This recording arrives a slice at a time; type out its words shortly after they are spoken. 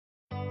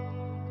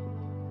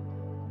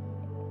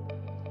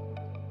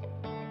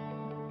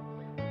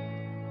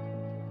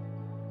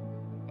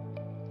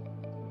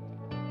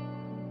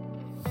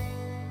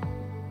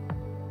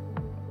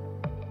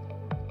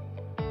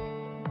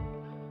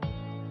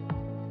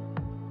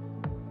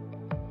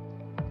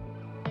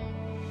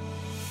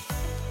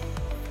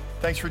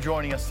Thanks for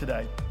joining us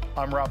today.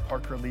 I'm Rob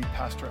Parker, lead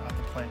pastor at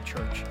the Plant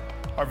Church.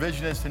 Our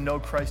vision is to know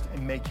Christ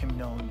and make him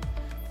known.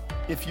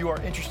 If you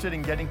are interested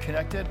in getting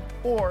connected,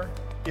 or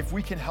if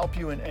we can help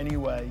you in any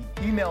way,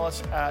 email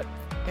us at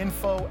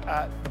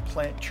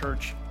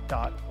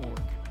info@theplantchurch.org.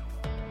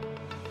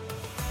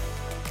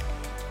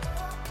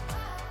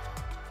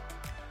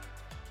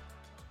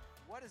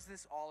 What is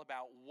this all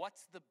about?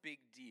 What's the big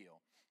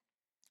deal?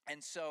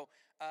 And so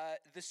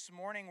this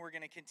morning we're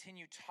going to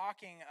continue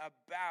talking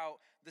about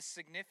the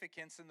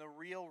significance and the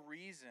real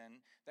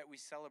reason that we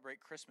celebrate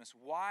Christmas.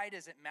 Why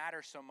does it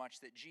matter so much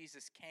that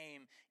Jesus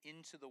came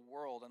into the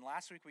world? And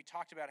last week we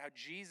talked about how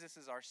Jesus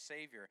is our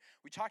Savior.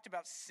 We talked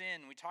about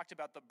sin. We talked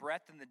about the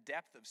breadth and the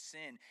depth of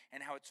sin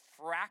and how it's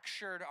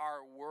fractured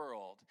our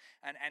world.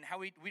 And how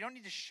we don't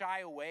need to shy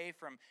away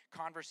from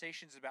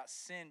conversations about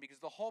sin, because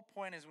the whole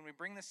point is when we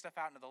bring this stuff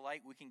out into the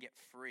light, we can get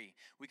free.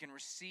 We can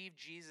receive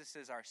Jesus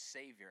as our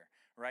Savior,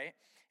 right?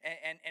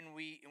 And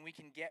we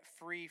can get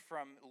free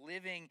from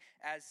living,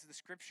 as the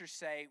scriptures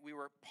say, we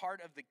were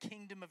part of the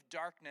kingdom of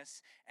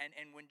darkness, and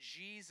when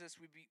Jesus,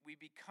 we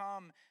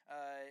become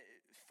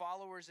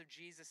followers of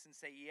Jesus and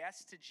say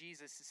yes to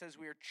Jesus. It says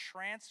we are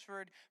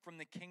transferred from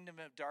the kingdom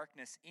of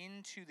darkness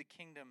into the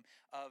kingdom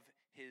of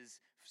his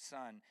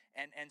Son.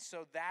 And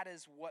so that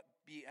is what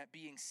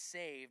being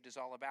saved is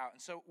all about.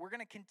 And so we're going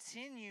to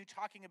continue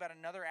talking about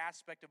another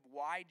aspect of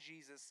why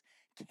Jesus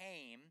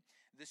came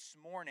this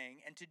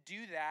morning. And to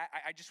do that,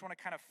 I just want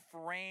to kind of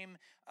frame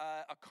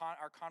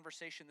our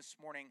conversation this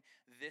morning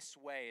this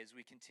way as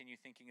we continue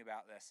thinking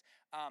about this.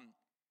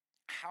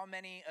 How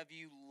many of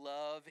you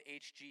love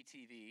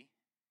HGTV?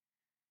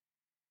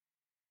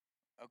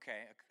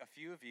 Okay, a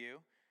few of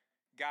you.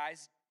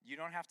 Guys, you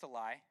don't have to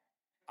lie.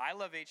 I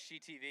love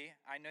HGTV.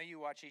 I know you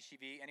watch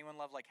HGTV. Anyone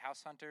love like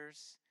House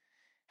Hunters?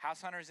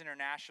 House Hunters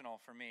International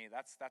for me.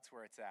 That's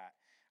where it's at.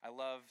 I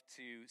love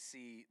to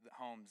see the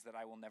homes that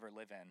I will never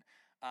live in.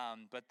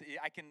 But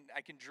I can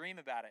dream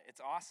about it. It's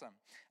awesome.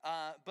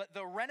 But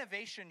the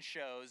renovation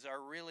shows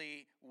are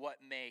really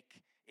what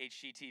make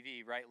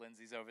HGTV, right?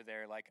 Lindsay's over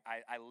there. Like,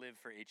 I live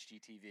for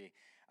HGTV.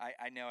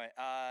 I know it.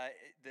 I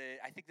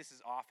think this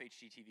is off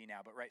HGTV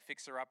now, but right,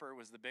 Fixer Upper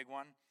was the big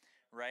one,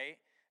 right?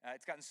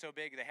 It's gotten so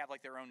big, they have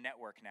like their own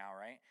network now,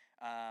 right?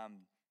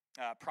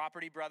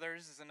 Property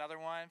Brothers is another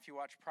one. If you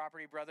watch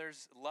Property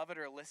Brothers, love it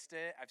or list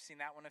it. I've seen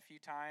that one a few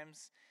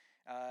times.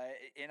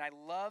 And I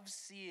love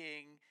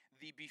seeing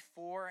the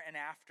before and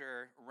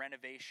after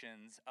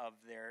renovations of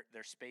their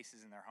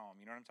spaces in their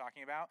home. You know what I'm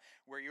talking about?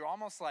 Where you're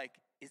almost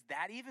like, is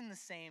that even the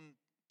same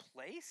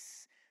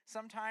place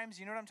sometimes?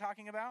 You know what I'm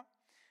talking about?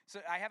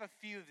 So I have a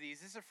few of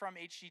these. This is from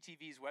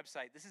HGTV's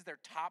website. This is their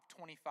top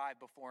 25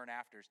 before and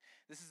afters.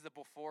 This is the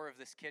before of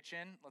this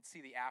kitchen. Let's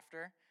see the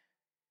after.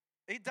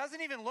 It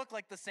doesn't even look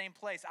like the same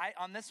place.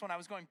 On this one, I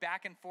was going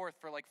back and forth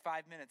for like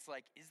 5 minutes.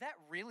 Like, is that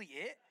really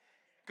it?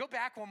 Go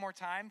back one more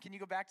time. Can you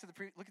go back to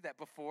look at that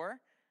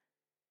before?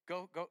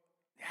 Go.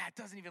 Yeah, it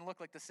doesn't even look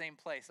like the same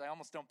place. I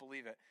almost don't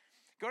believe it.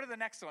 Go to the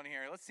next one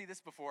here. Let's see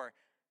this before.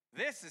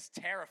 This is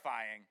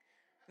terrifying.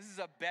 This is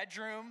a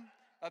bedroom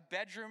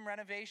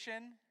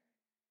renovation.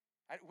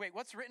 Wait,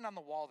 what's written on the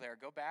wall there?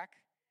 Go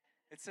back.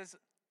 It says,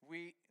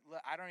 maybe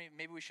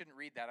we shouldn't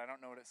read that. I don't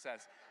know what it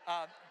says.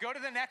 Go to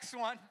the next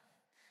one.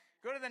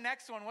 Go to the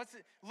next one.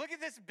 Look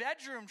at this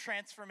bedroom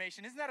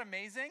transformation. Isn't that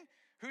amazing?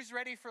 Who's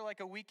ready for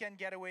like a weekend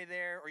getaway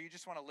there, or you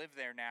just want to live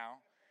there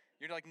now?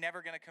 You're like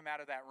never going to come out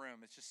of that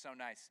room. It's just so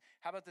nice.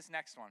 How about this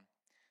next one?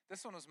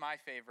 This one was my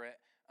favorite.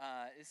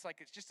 It's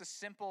just a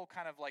simple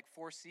kind of like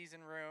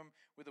four-season room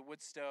with a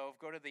wood stove.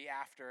 Go to the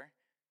after.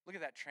 Look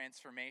at that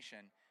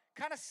transformation.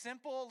 Kind of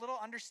simple, a little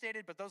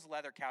understated, but those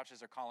leather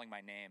couches are calling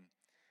my name.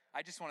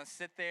 I just want to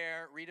sit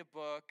there, read a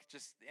book,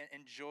 just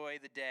enjoy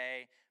the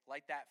day,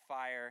 light that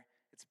fire.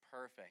 It's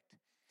perfect.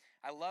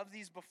 I love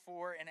these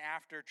before and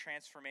after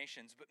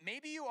transformations, but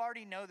maybe you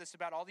already know this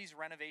about all these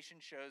renovation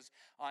shows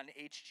on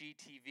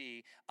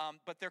HGTV,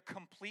 but they're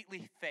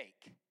completely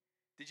fake.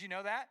 Did you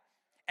know that?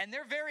 And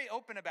they're very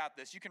open about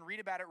this. You can read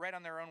about it right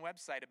on their own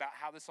website about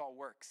how this all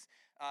works.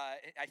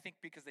 I think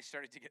because they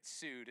started to get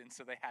sued, and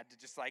so they had to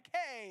just like,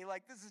 hey,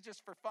 like this is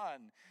just for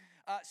fun.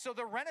 So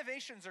the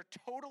renovations are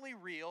totally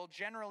real.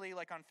 Generally,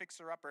 like on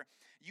Fixer Upper,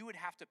 you would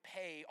have to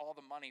pay all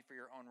the money for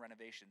your own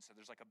renovation. So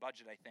there's like a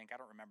budget, I think. I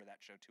don't remember that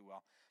show too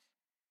well.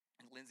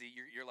 Lindsay,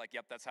 you're like,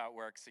 yep, that's how it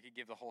works. So you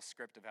give the whole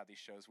script of how these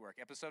shows work.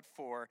 Episode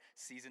 4,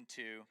 season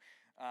 2.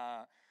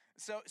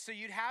 So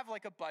you'd have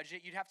like a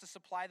budget. You'd have to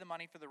supply the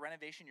money for the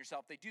renovation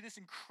yourself. They do this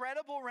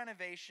incredible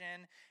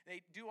renovation.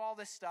 They do all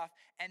this stuff.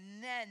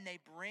 And then they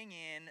bring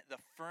in the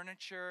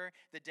furniture,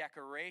 the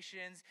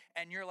decorations.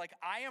 And you're like,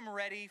 I am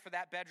ready for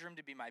that bedroom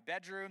to be my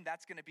bedroom.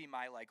 That's going to be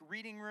my like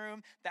reading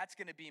room. That's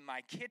going to be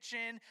my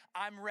kitchen.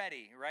 I'm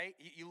ready, right?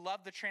 You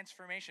love the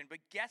transformation.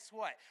 But guess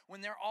what?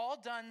 When they're all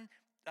done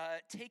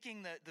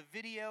taking the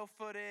video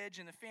footage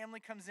and the family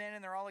comes in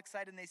and they're all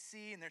excited and they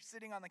see and they're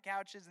sitting on the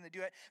couches and they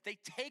do it. They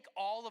take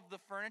all of the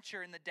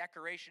furniture and the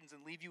decorations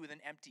and leave you with an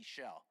empty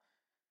shell.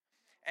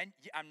 And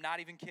I'm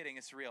not even kidding.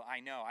 It's real. I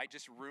know. I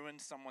just ruined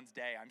someone's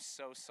day. I'm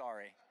so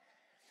sorry.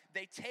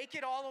 They take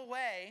it all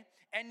away,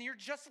 and you're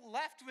just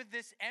left with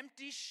this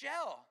empty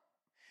shell.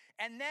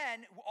 And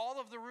then all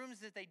of the rooms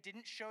that they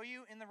didn't show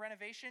you in the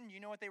renovation,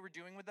 you know what they were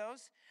doing with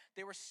those?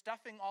 They were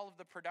stuffing all of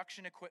the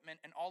production equipment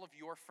and all of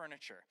your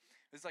furniture.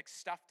 It was like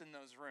stuffed in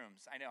those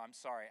rooms. I know, I'm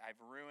sorry. I've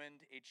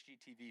ruined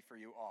HGTV for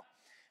you all.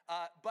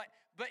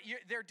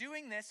 They're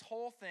doing this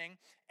whole thing,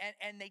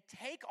 and they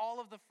take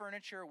all of the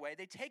furniture away.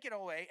 They take it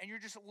away, and you're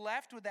just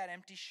left with that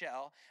empty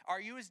shell.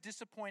 Are you as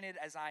disappointed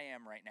as I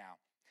am right now?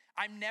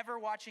 I'm never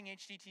watching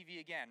HGTV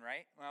again,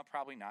 right? Well,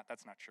 probably not.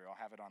 That's not true.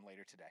 I'll have it on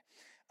later today.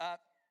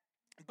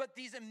 But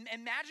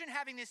imagine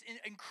having this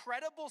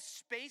incredible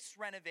space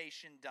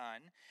renovation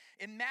done.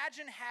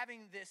 Imagine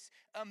having this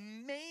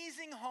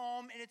amazing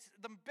home, and it's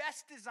the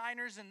best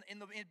designers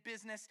in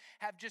business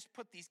have just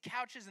put these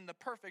couches and the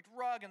perfect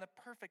rug and the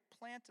perfect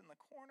plant in the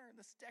corner, and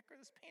this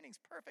painting's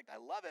perfect. I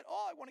love it.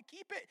 Oh, I want to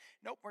keep it.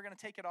 Nope, we're going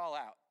to take it all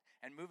out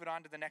and move it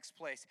on to the next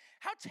place.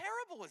 How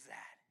terrible is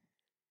that?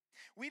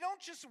 We don't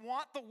just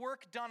want the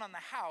work done on the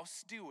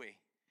house, do we?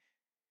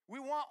 We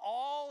want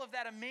all of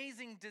that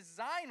amazing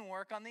design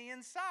work on the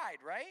inside,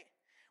 right?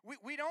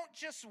 We don't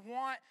just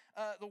want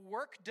the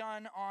work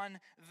done on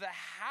the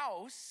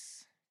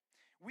house.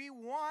 We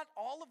want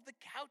all of the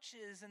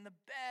couches and the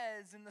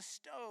beds and the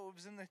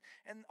stoves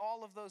and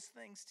all of those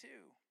things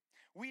too.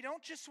 We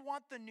don't just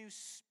want the new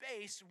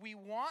space. We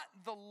want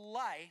the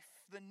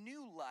life, the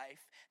new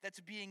life that's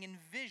being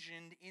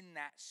envisioned in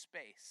that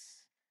space.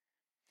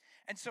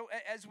 And so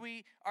as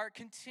we are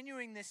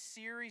continuing this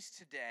series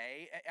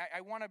today,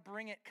 I want to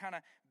bring it kind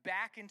of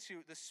back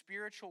into the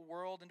spiritual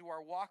world, into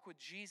our walk with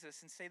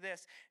Jesus, and say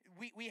this.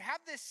 We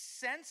have this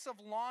sense of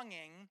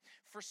longing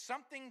for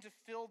something to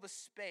fill the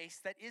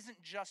space that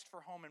isn't just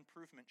for home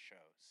improvement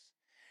shows.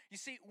 You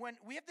see, when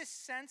we have this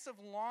sense of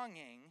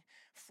longing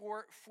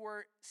for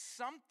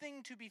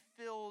something to be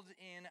filled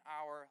in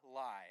our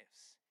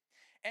lives.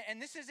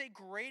 And this is a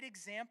great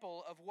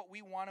example of what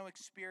we want to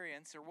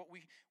experience, or what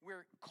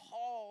we're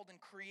called and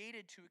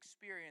created to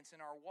experience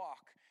in our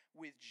walk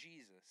with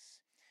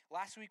Jesus.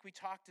 Last week we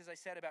talked, as I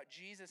said, about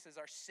Jesus as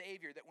our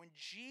Savior, that when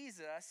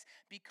Jesus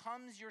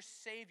becomes your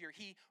Savior,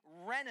 He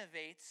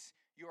renovates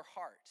your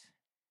heart.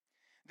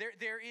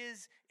 There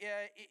is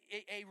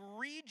a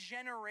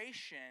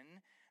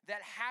regeneration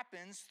that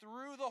happens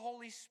through the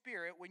Holy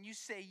Spirit when you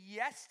say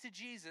yes to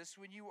Jesus,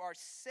 when you are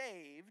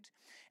saved,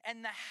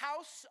 and the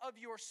house of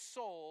your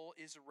soul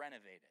is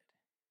renovated.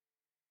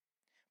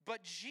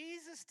 But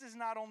Jesus does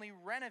not only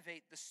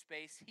renovate the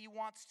space, He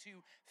wants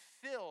to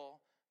fill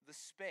the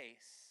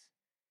space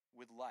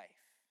with life.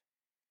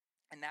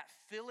 And that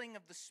filling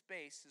of the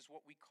space is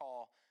what we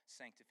call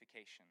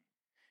sanctification.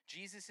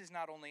 Jesus is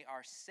not only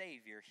our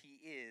Savior, He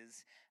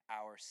is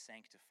our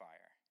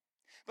sanctifier.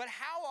 But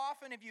how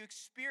often have you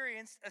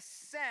experienced a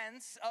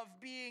sense of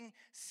being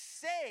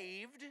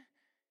saved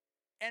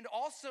and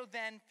also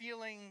then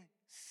feeling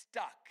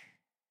stuck?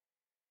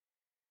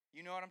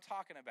 You know what I'm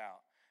talking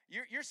about.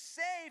 You're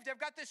saved. I've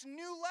got this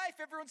new life.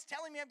 Everyone's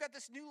telling me I've got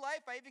this new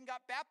life. I even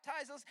got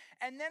baptized.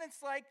 And then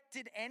it's like,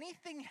 did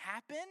anything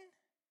happen?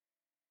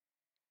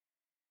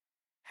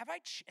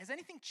 Has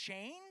anything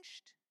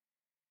changed?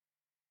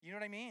 You know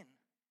what I mean?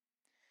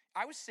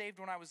 I was saved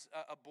when I was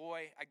a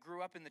boy. I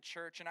grew up in the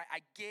church, and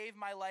I gave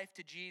my life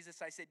to Jesus.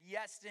 I said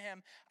yes to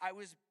Him. I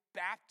was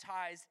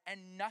baptized,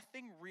 and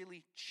nothing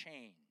really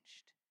changed.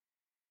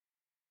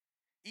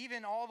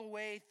 Even all the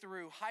way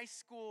through high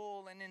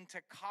school and into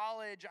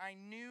college, I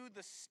knew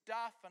the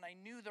stuff, and I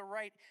knew the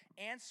right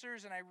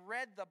answers, and I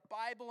read the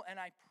Bible, and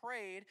I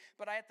prayed,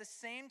 but I at the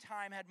same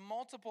time had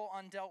multiple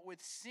undealt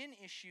with sin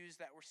issues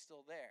that were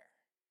still there.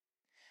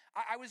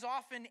 I was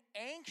often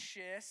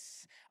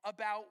anxious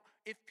about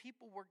if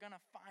people were going to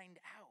find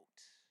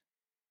out.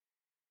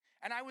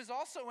 And I was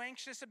also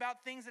anxious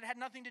about things that had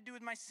nothing to do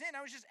with my sin.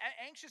 I was just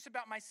anxious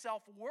about my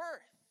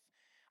self-worth.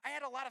 I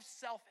had a lot of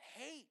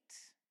self-hate.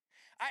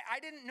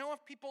 I didn't know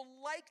if people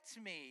liked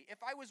me, if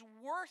I was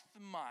worth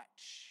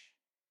much.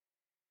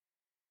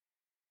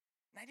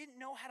 And I didn't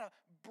know how to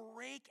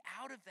break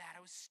out of that.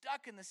 I was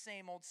stuck in the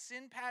same old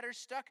sin pattern,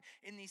 stuck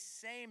in these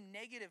same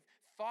negative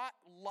thought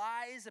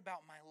lies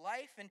about my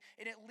life. And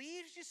it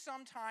leaves you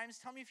sometimes,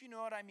 tell me if you know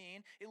what I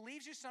mean, it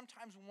leaves you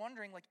sometimes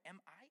wondering, like, am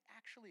I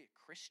actually a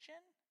Christian?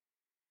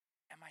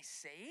 Am I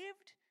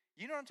saved?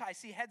 You know what I'm talking about?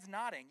 I see heads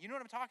nodding. You know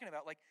what I'm talking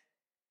about? Like,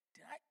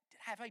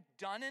 have I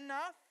done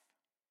enough?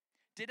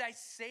 Did I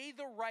say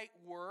the right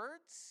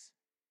words?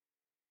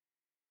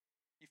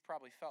 You've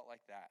probably felt like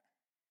that.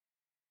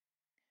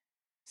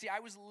 See, I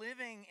was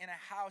living in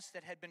a house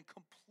that had been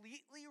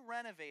completely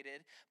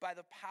renovated by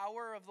the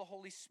power of the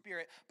Holy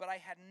Spirit, but I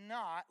had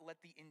not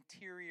let the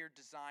interior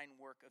design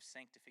work of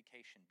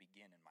sanctification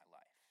begin in my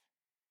life.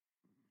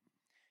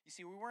 You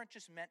see, we weren't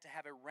just meant to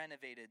have a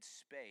renovated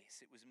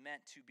space. It was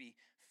meant to be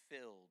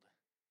filled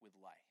with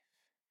life.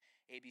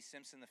 A.B.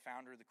 Simpson, the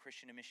founder of the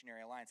Christian and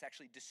Missionary Alliance,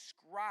 actually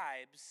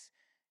describes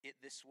it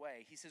this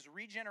way. He says,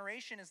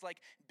 regeneration is like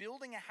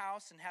building a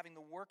house and having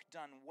the work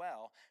done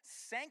well.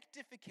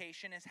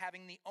 Sanctification is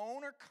having the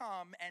owner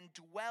come and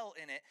dwell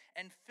in it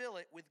and fill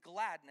it with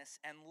gladness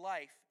and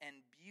life and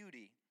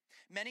beauty.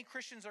 Many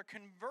Christians are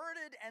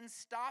converted and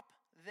stop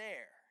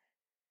there.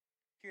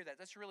 Hear that?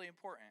 That's really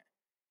important.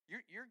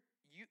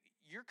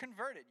 You're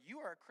converted. You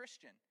are a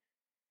Christian.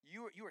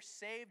 You are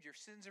saved. Your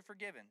sins are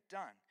forgiven.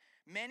 Done.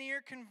 Many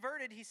are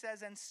converted, he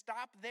says, and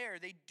stop there.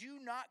 They do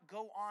not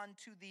go on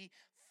to the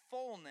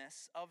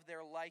fullness of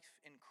their life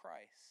in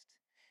Christ,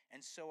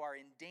 and so are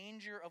in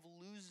danger of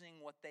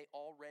losing what they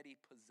already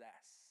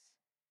possess.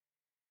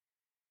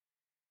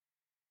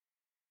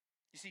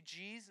 You see,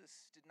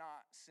 Jesus did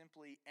not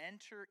simply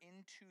enter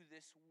into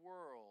this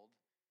world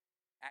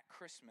at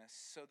Christmas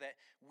so that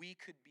we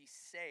could be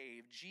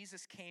saved.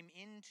 Jesus came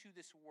into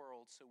this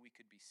world so we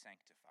could be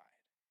sanctified.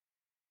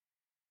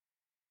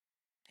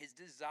 His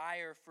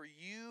desire for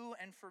you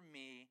and for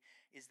me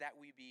is that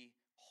we be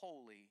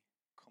wholly,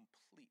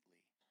 completely,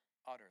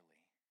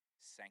 utterly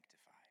sanctified.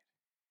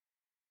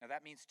 Now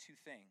that means two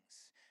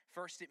things.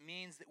 First, it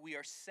means that we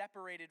are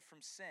separated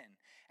from sin.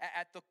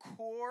 At the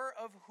core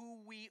of who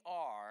we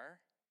are,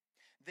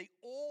 the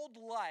old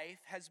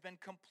life has been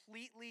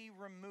completely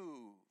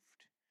removed.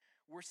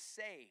 We're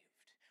saved.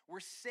 We're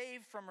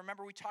saved from,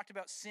 remember we talked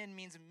about sin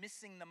means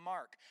missing the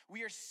mark.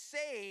 We are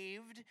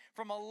saved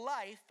from a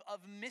life of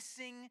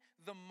missing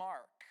the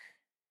mark.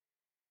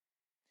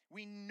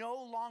 We no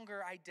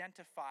longer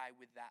identify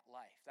with that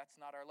life. That's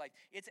not our life.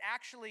 It's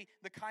actually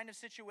the kind of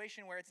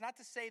situation where it's not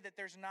to say that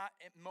there's not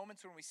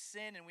moments when we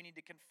sin and we need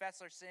to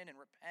confess our sin and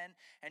repent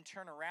and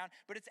turn around,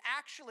 but it's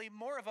actually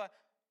more of a,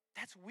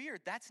 that's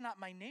weird. That's not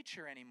my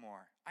nature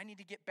anymore. I need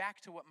to get back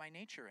to what my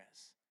nature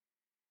is.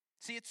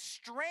 See, it's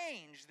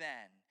strange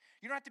then.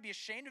 You don't have to be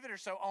ashamed of it or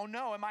so, oh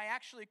no, am I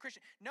actually a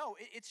Christian? No,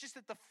 it's just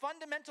that the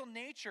fundamental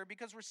nature,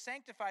 because we're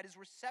sanctified, is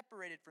we're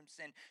separated from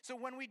sin. So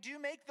when we do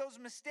make those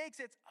mistakes,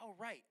 it's, oh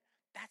right,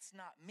 that's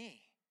not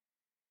me.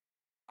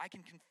 I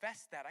can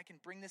confess that. I can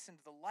bring this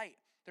into the light.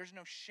 There's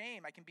no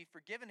shame. I can be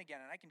forgiven again,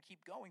 and I can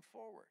keep going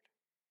forward.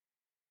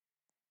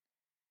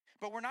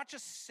 But we're not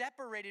just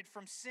separated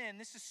from sin.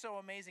 This is so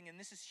amazing, and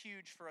this is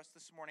huge for us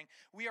this morning.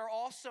 We are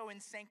also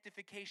in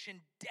sanctification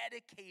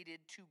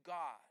dedicated to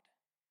God.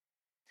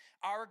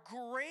 Our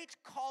great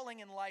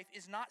calling in life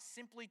is not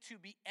simply to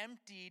be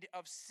emptied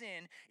of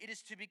sin. It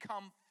is to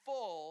become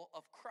full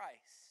of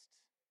Christ.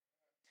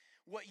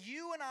 What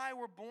you and I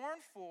were born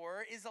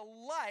for is a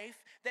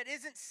life that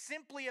isn't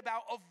simply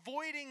about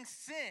avoiding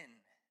sin.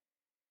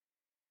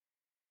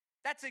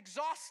 That's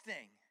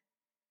exhausting.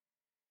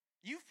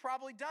 You've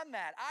probably done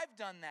that. I've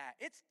done that.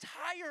 It's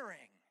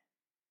tiring.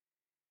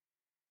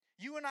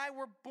 You and I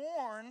were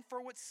born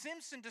for what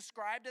Simpson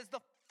described as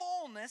the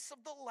fullness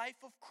of the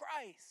life of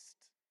Christ.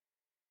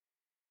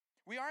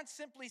 We aren't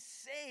simply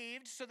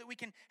saved so that we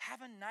can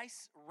have a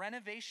nice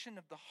renovation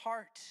of the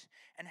heart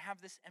and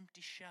have this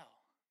empty shell.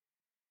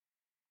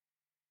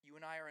 You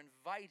and I are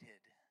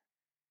invited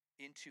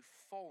into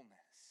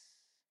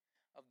fullness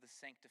of the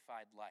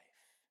sanctified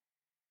life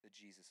that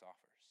Jesus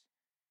offers.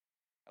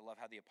 I love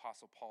how the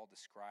Apostle Paul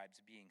describes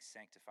being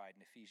sanctified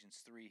in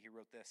Ephesians 3. He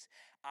wrote this,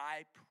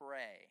 I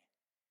pray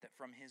that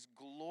from his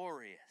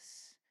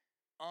glorious,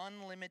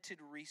 unlimited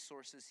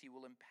resources, he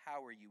will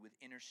empower you with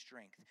inner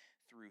strength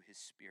through his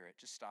Spirit.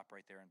 Just stop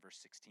right there in verse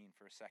 16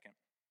 for a second.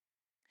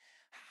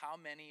 How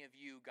many of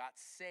you got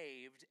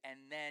saved and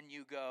then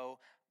you go,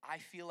 I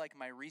feel like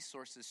my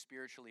resources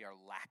spiritually are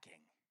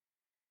lacking.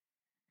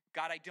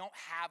 God, I don't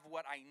have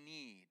what I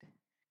need.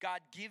 God,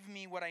 give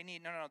me what I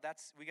need. No,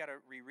 we got to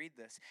reread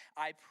this.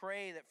 I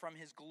pray that from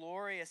his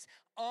glorious,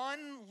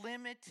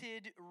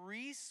 unlimited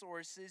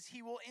resources,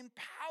 he will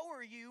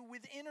empower you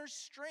with inner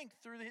strength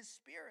through his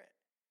Spirit.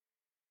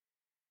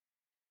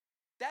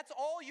 That's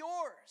all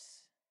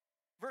yours.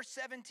 Verse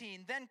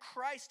 17, then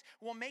Christ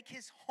will make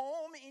his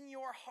home in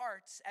your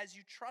hearts as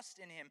you trust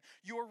in him.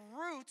 Your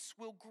roots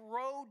will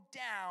grow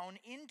down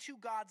into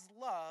God's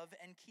love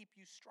and keep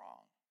you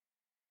strong.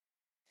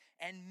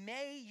 And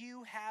may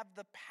you have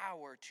the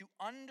power to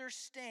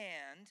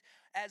understand,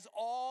 as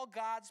all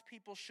God's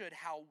people should,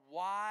 how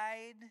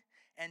wide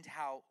and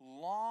how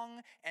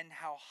long and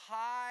how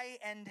high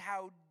and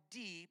how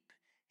deep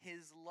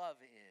his love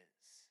is.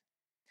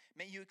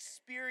 May you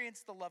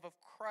experience the love of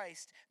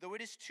Christ, though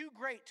it is too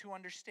great to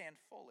understand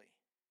fully.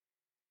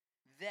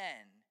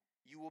 Then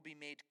you will be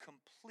made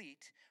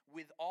complete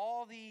with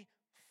all the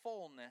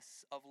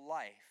fullness of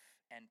life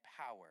and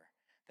power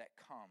that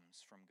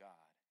comes from God.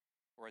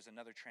 Or as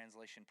another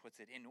translation puts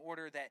it, in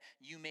order that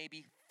you may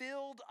be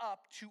filled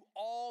up to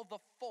all the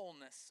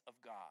fullness of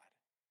God.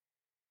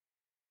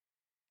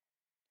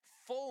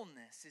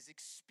 Fullness is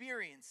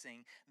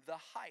experiencing the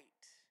height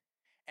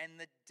and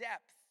the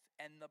depth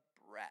and the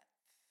breadth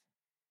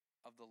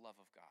of the love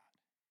of God.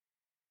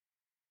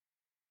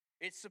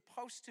 It's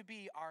supposed to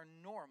be our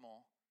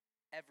normal,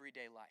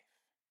 everyday life.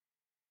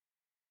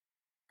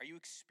 Are you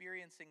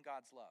experiencing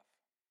God's love?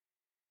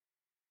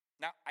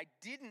 Now, I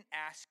didn't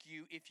ask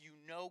you if you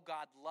know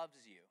God loves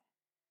you.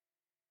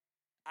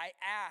 I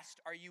asked,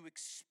 are you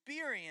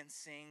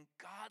experiencing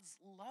God's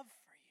love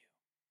for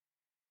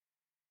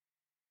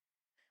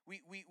you?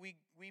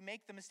 We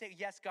make the mistake.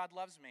 Yes, God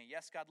loves me.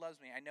 Yes, God loves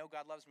me. I know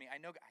God loves me. I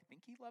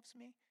think he loves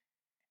me.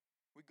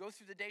 We go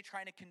through the day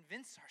trying to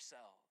convince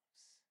ourselves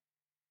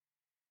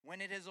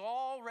when it has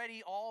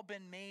already all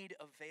been made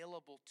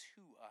available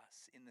to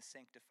us in the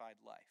sanctified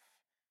life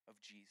of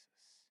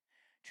Jesus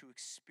to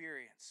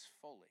experience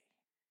fully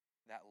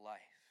that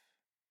life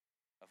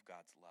of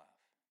God's love.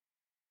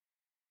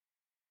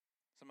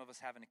 Some of us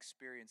haven't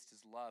experienced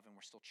his love and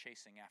we're still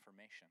chasing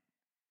affirmation.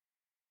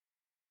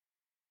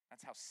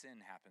 That's how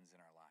sin happens in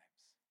our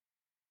lives.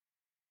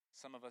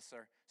 Some of us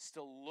are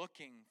still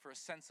looking for a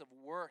sense of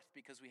worth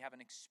because we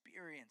haven't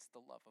experienced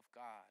the love of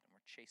God and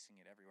we're chasing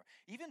it everywhere.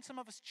 Even some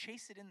of us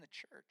chase it in the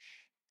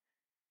church.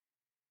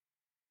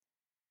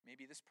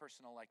 Maybe this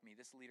person will like me,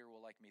 this leader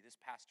will like me, this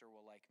pastor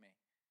will like me.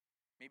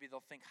 Maybe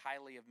they'll think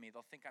highly of me.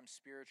 They'll think I'm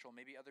spiritual.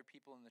 Maybe other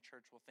people in the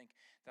church will think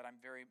that I'm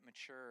very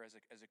mature as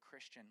a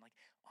Christian. Like,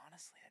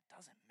 honestly, that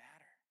doesn't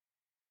matter.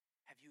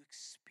 Have you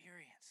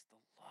experienced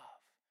the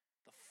love,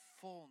 the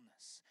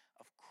fullness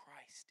of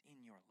Christ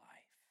in your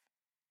life?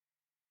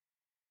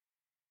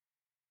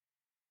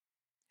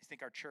 I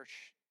think our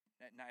church,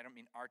 no, I don't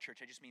mean our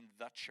church, I just mean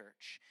the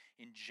church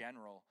in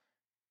general.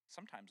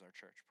 Sometimes our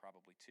church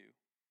probably too.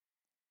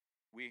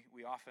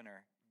 We often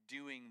are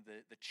doing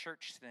the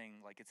church thing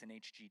like it's an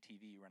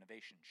HGTV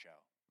renovation show.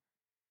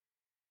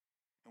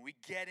 And we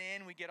get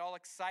in, we get all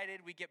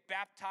excited, we get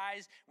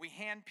baptized, we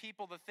hand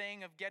people the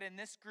thing of get in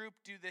this group,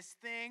 do this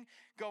thing,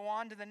 go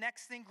on to the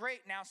next thing.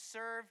 Great, now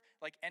serve.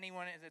 Like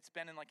anyone that's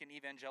been in like an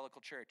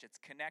evangelical church, it's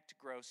connect,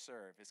 grow,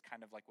 serve is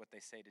kind of like what they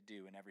say to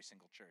do in every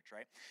single church,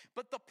 right?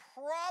 But the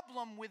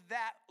problem with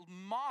that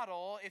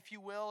model, if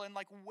you will, and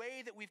like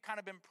way that we've kind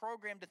of been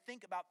programmed to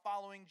think about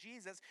following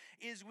Jesus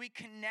is we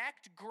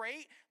connect,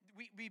 great,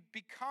 we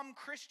become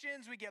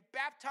Christians, we get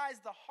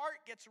baptized, the heart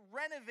gets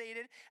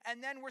renovated,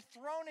 and then we're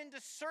thrown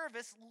into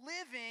service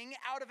living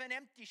out of an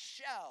empty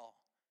shell.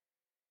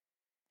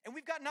 And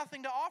we've got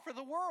nothing to offer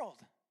the world.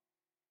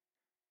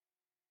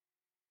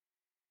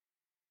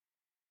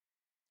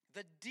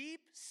 The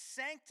deep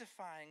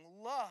sanctifying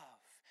love,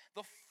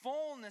 the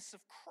fullness of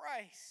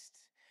Christ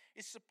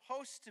is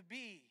supposed to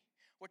be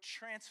what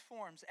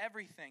transforms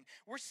everything.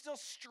 We're still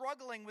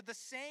struggling with the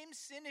same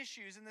sin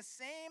issues and the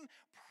same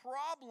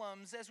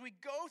problems as we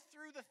go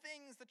through the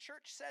things the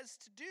church says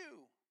to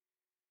do.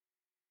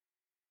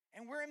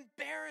 And we're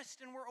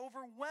embarrassed and we're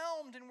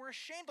overwhelmed and we're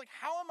ashamed. Like,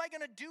 how am I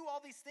going to do all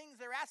these things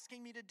they're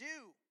asking me to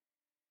do?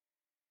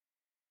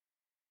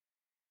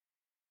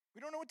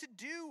 We don't know what to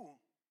do.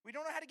 We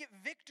don't know how to get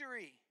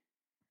victory.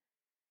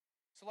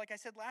 So like I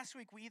said last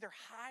week, we either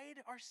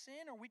hide our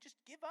sin or we just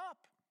give up.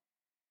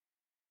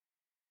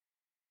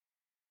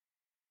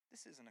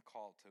 This isn't a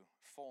call to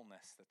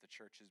fullness that the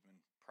church has been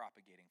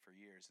propagating for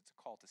years. It's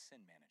a call to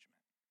sin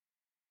management.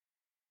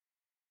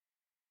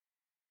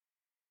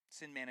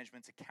 Sin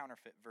management's a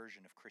counterfeit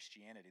version of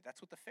Christianity.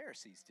 That's what the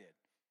Pharisees did.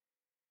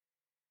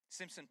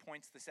 Simpson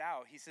points this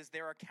out. He says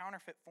there are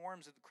counterfeit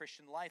forms of the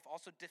Christian life,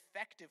 also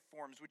defective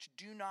forms which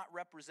do not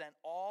represent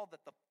all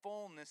that the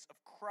fullness of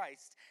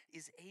Christ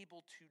is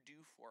able to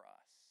do for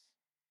us.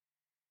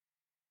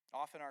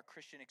 Often our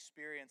Christian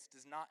experience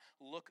does not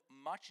look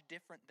much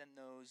different than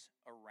those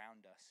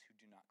around us who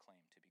do not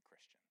claim to be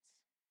Christians.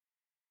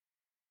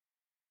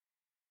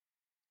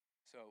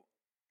 So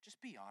just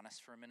be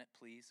honest for a minute,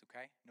 please,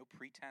 okay? No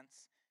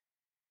pretense.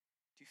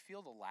 Do you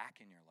feel the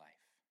lack in your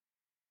life?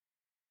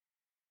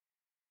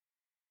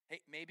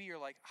 Hey, maybe you're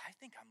like, I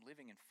think I'm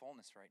living in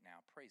fullness right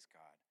now. Praise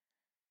God.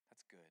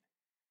 That's good.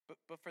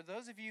 But for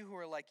those of you who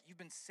are like, you've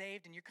been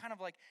saved and you're kind of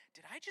like,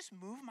 did I just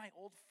move my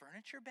old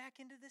furniture back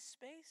into this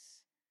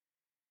space?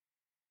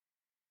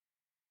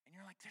 And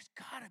you're like, there's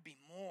got to be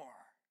more.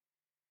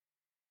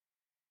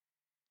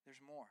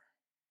 There's more.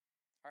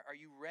 Are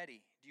you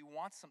ready? Do you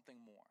want something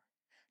more?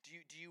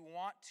 Do you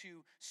want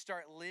to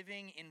start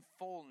living in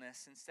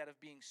fullness instead of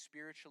being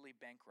spiritually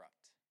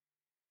bankrupt?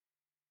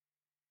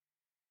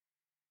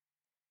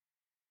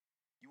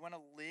 You want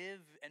to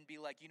live and be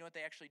like, you know what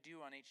they actually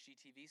do on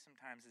HGTV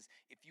sometimes is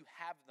if you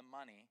have the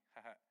money,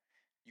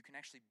 you can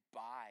actually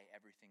buy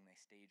everything they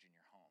stage in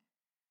your home.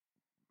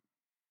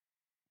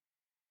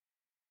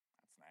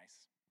 That's nice.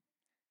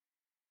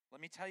 Let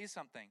me tell you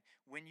something.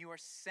 When you are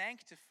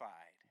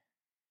sanctified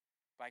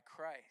by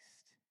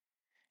Christ,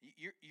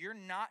 you're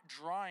not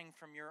drawing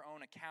from your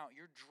own account.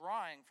 You're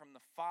drawing from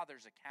the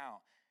Father's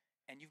account,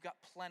 and you've got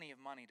plenty of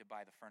money to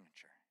buy the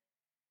furniture.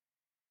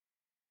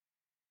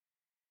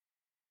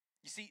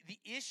 You see, the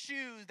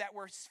issue that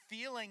we're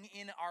feeling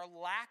in our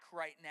lack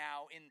right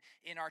now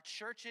in our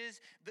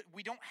churches, that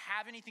we don't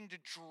have anything to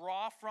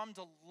draw from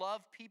to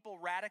love people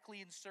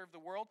radically and serve the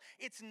world,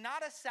 it's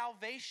not a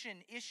salvation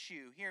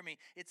issue. Hear me.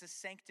 It's a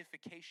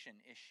sanctification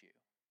issue.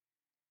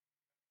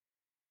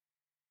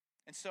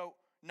 And so,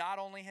 not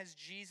only has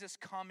Jesus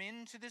come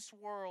into this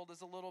world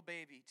as a little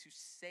baby to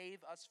save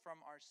us from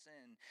our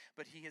sin,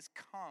 but he has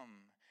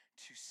come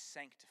to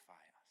sanctify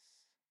us,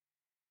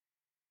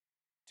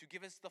 to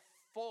give us the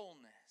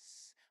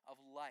fullness of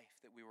life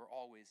that we were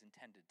always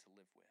intended to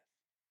live with.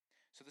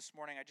 So this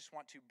morning, I just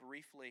want to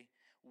briefly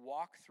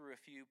walk through a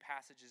few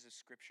passages of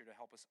Scripture to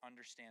help us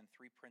understand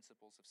three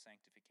principles of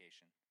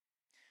sanctification,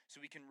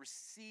 so we can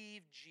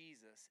receive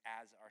Jesus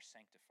as our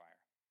sanctifier.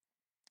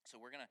 So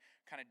we're going to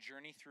kind of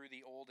journey through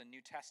the Old and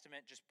New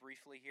Testament just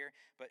briefly here,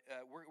 but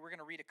we're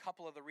going to read a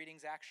couple of the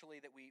readings actually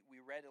that we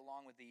read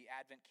along with the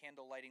Advent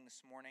candle lighting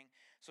this morning.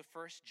 So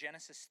first,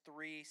 Genesis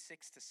 3,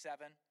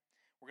 6-7.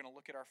 We're going to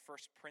look at our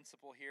first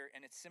principle here,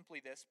 and it's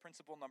simply this,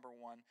 principle number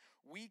 1.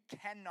 We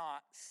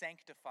cannot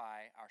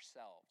sanctify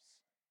ourselves.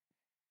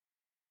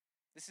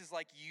 This is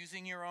like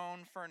using your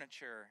own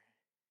furniture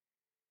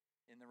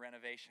in the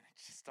renovation.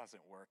 It just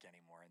doesn't work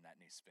anymore in that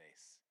new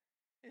space.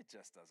 It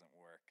just doesn't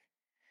work.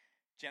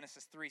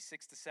 Genesis 3,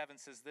 6-7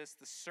 says this,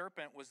 the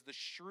serpent was the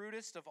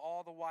shrewdest of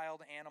all the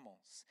wild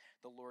animals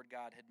the Lord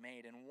God had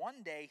made. And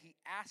one day he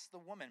asked the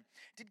woman,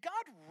 did God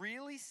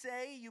really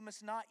say you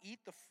must not eat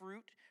the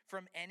fruit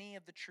from any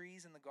of the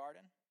trees in the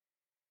garden?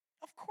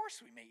 Of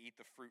course we may eat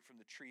the fruit from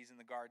the trees in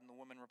the garden, the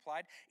woman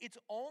replied. It's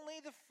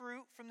only the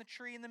fruit from the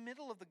tree in the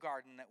middle of the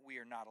garden that we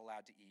are not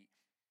allowed to eat.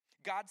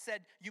 God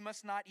said you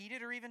must not eat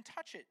it or even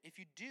touch it. If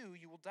you do,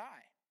 you will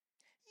die.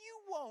 You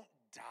won't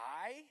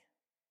die,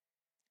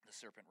 the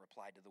serpent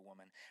replied to the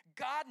woman.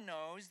 God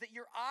knows that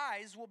your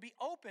eyes will be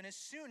open as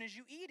soon as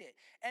you eat it,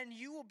 and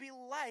you will be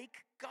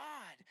like God,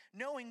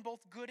 knowing both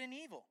good and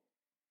evil.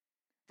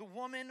 The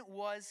woman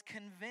was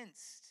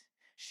convinced.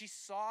 She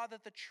saw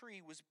that the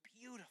tree was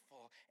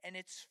beautiful, and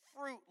its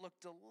fruit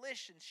looked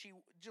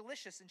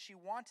delicious, and she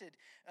wanted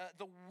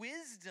the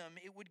wisdom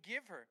it would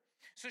give her.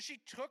 So she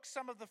took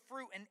some of the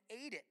fruit and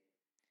ate it,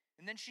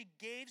 and then she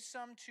gave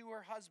some to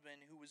her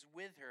husband who was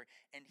with her,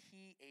 and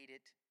he ate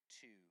it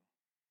too.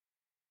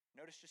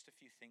 Notice just a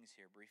few things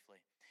here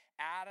briefly.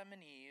 Adam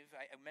and Eve,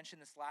 I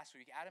mentioned this last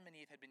week, Adam and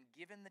Eve had been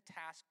given the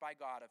task by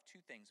God of two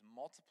things,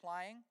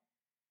 multiplying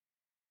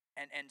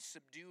and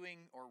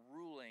subduing or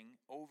ruling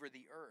over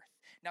the earth.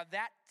 Now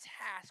that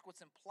task,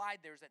 what's implied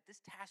there is that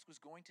this task was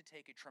going to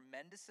take a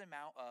tremendous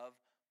amount of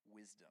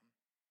wisdom.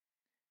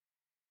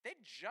 They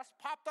just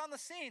popped on the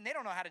scene. They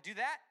don't know how to do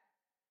that.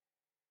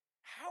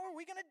 How are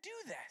we going to do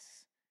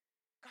this?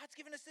 God's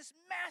given us this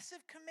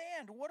massive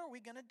command. What are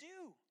we going to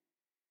do?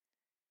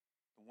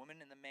 The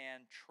woman and the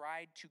man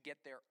tried to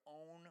get their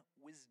own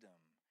wisdom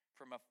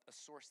from a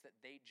source that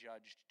they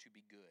judged to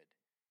be good.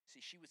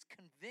 See, she was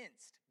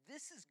convinced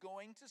this is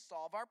going to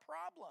solve our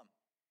problem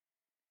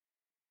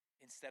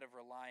instead of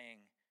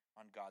relying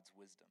on God's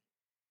wisdom.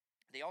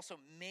 They also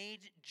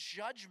made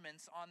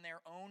judgments on their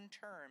own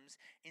terms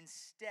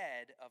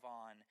instead of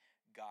on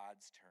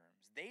God's terms.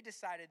 They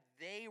decided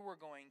they were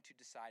going to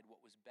decide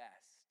what was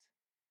best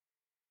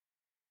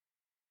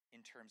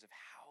in terms of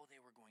how they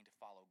were going to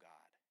follow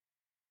God.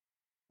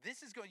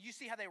 You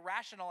see how they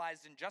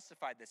rationalized and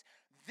justified this.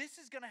 This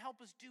is going to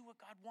help us do what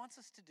God wants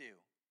us to do.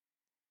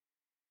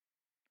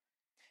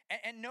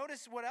 And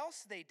notice what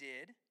else they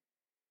did.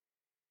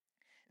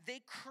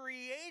 They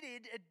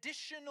created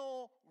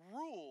additional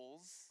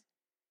rules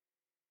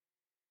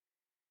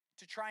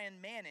to try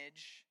and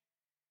manage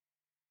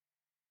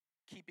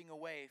keeping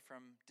away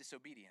from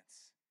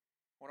disobedience.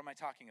 What am I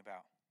talking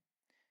about?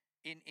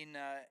 In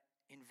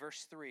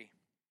verse 3,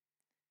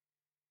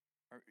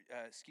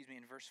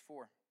 in verse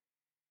 4.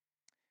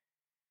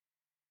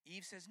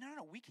 Eve says, no,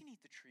 we can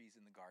eat the trees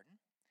in the garden.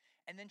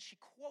 And then she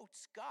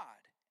quotes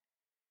God,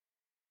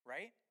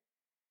 right?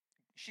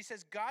 She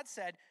says, God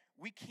said,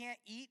 we can't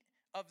eat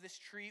of this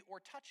tree or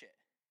touch it.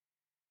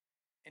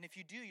 And if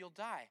you do, you'll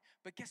die.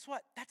 But guess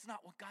what? That's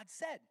not what God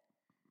said.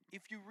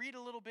 If you read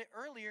a little bit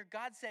earlier,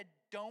 God said,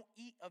 don't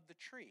eat of the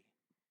tree.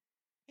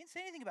 He didn't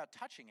say anything about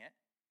touching it.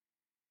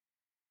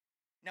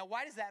 Now,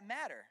 why does that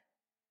matter?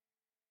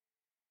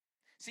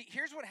 See,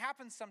 here's what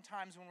happens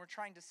sometimes when we're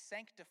trying to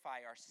sanctify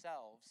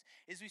ourselves,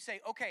 is we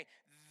say, okay,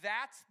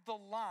 that's the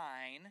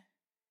line,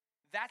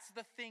 that's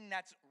the thing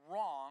that's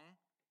wrong,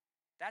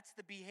 that's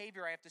the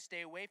behavior I have to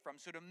stay away from.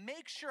 So to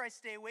make sure I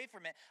stay away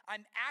from it,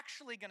 I'm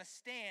actually going to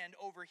stand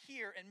over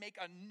here and make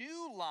a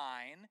new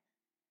line.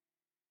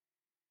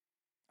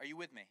 Are you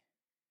with me?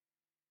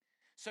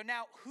 So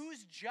now,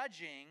 who's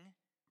judging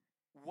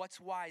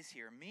what's wise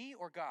here, me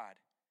or God?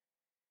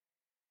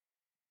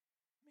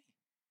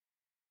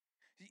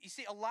 You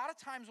see, a lot of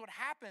times what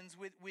happens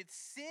with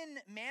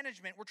sin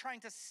management, we're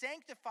trying to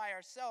sanctify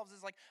ourselves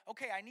is like,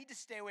 okay, I need to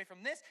stay away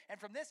from this and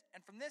from this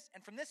and from this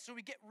and from this. So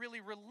we get really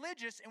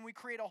religious and we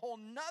create a whole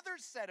nother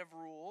set of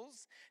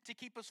rules to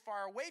keep us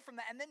far away from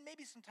that. And then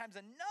maybe sometimes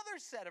another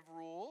set of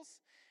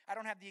rules. I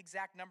don't have the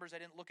exact numbers. I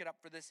didn't look it up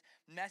for this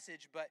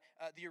message, but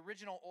the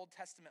original Old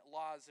Testament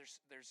laws,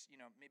 there's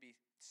maybe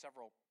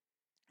several,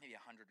 maybe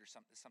 100 or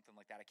something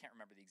like that. I can't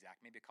remember the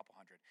exact, maybe a couple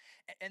hundred.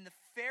 And the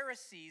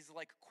Pharisees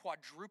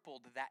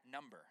quadrupled that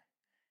number.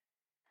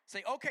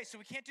 Say, okay, so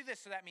we can't do this.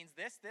 So that means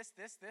this,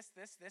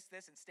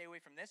 and stay away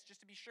from this.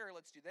 Just to be sure,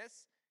 let's do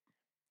this.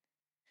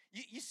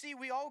 You see,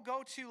 we all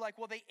go to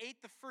they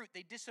ate the fruit.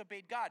 They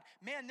disobeyed God.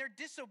 Man, their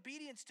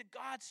disobedience to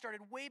God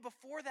started way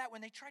before that when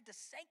they tried to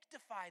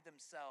sanctify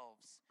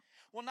themselves.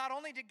 Well, not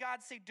only did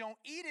God say don't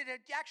eat it,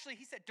 actually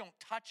he said don't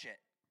touch it.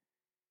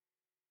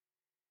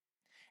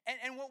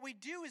 And what we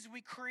do is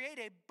we create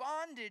a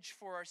bondage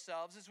for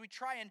ourselves as we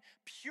try and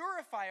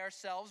purify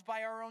ourselves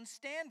by our own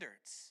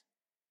standards.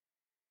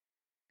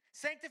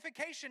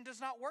 Sanctification does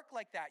not work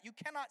like that. You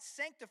cannot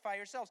sanctify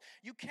yourselves.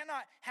 You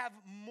cannot have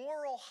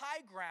moral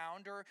high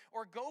ground or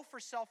go for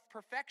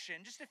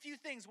self-perfection. Just a few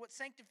things what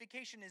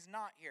sanctification is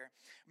not here.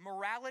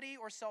 Morality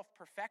or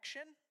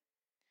self-perfection.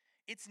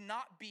 It's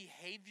not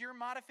behavior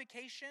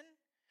modification.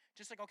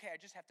 Just like, okay, I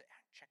just have to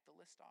check the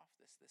list off,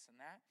 this, and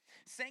that.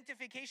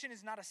 Sanctification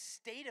is not a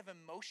state of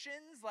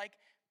emotions like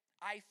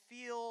I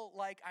feel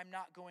like I'm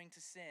not going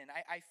to sin.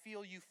 I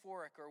feel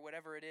euphoric or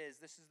whatever it is.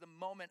 This is the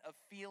moment of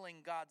feeling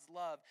God's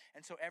love,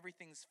 and so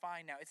everything's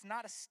fine now. It's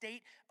not a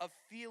state of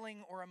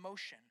feeling or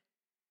emotion.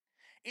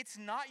 It's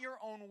not your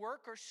own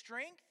work or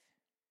strength.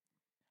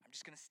 I'm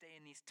just going to stay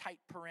in these tight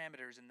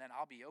parameters, and then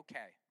I'll be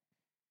okay.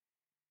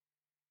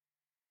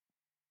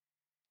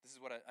 This is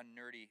what a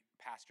nerdy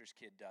pastor's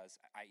kid does,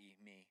 i.e.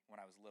 me, when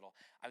I was little.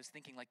 I was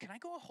thinking, like, can I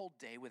go a whole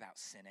day without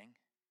sinning?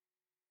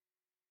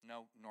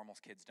 No, normal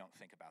kids don't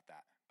think about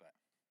that, but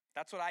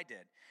that's what I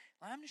did.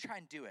 I'm going to try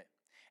and do it.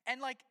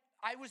 And, like,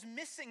 I was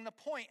missing the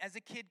point as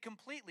a kid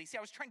completely. See,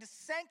 I was trying to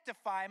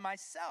sanctify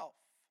myself.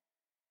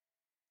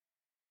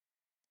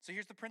 So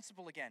here's the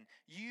principle again.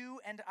 You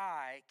and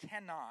I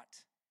cannot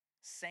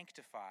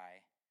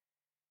sanctify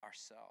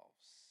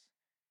ourselves.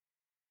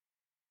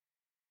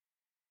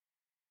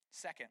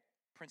 Second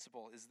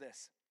principle is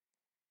this.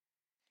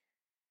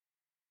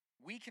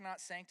 We cannot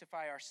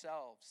sanctify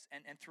ourselves.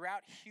 And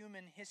throughout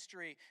human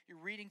history,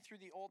 you're reading through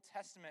the Old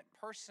Testament,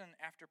 person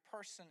after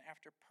person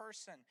after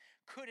person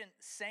couldn't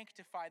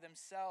sanctify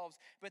themselves.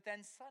 But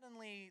then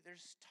suddenly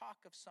there's talk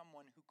of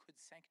someone who could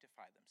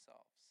sanctify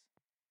themselves.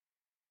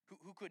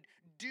 Who could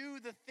do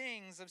the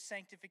things of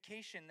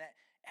sanctification that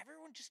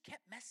everyone just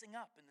kept messing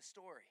up in the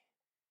story.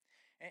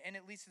 And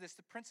it leads to this.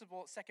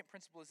 Second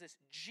principle is this.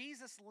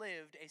 Jesus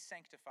lived a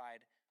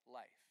sanctified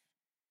life.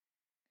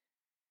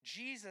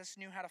 Jesus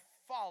knew how to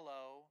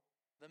follow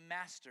the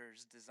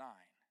master's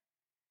design.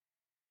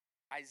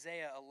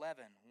 Isaiah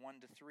 11, 1-3,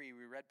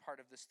 we read part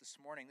of this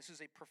morning. This is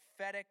a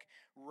prophetic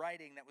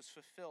writing that was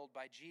fulfilled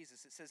by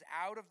Jesus. It says,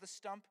 out of the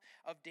stump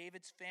of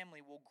David's family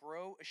will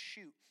grow a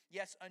shoot.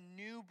 Yes, a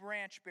new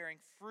branch bearing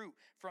fruit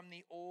from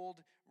the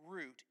old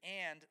root.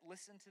 And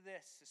listen to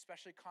this,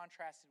 especially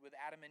contrasted with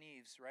Adam and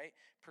Eve's, right,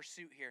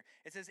 pursuit here.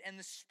 It says, and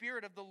the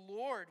Spirit of the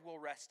Lord will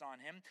rest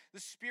on him,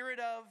 the Spirit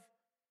of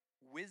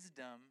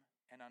wisdom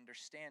and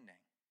understanding,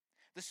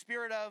 the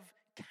Spirit of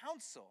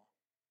counsel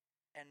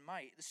and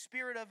might, the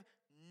Spirit of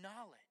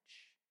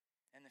knowledge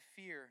and the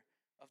fear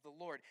of the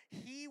Lord.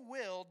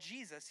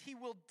 Jesus, he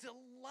will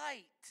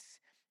delight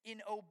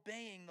in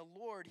obeying the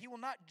Lord. He will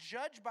not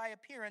judge by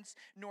appearance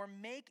nor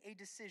make a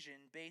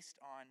decision based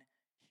on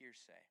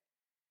hearsay.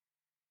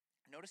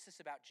 Notice this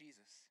about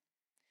Jesus.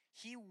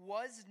 He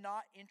was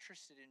not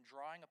interested in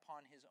drawing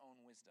upon his own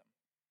wisdom.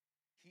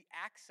 He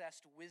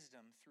accessed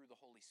wisdom through the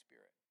Holy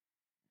Spirit,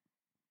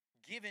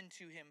 given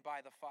to him by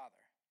the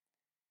Father.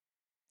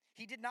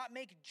 He did not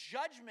make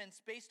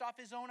judgments based off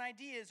his own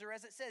ideas or,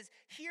 as it says,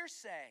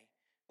 hearsay.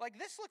 Like,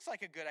 this looks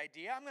like a good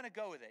idea. I'm going to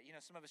go with it. You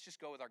know, some of us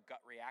just go with our gut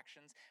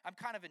reactions. I'm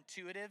kind of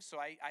intuitive, so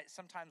I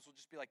sometimes will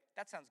just be like,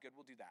 that sounds good.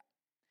 We'll do that.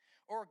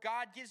 Or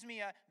God gives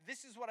me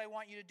this is what I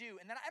want you to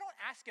do. And then I don't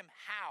ask him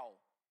how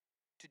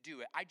to do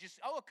it. I just,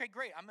 okay,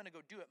 great. I'm going to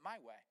go do it my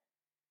way.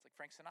 It's like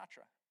Frank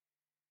Sinatra.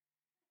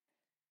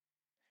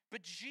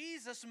 But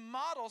Jesus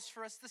models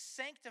for us the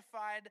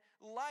sanctified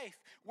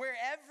life where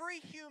every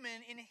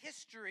human in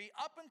history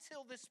up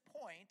until this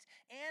point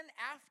and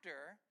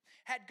after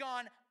had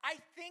gone, I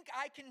think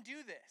I can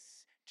do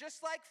this.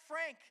 Just like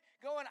Frank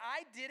going,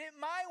 I did it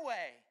my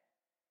way.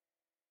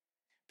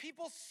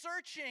 People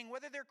searching,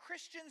 whether they're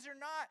Christians or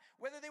not,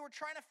 whether they were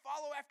trying to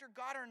follow after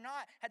God or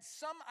not, had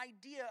some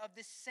idea of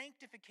this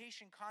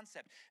sanctification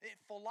concept.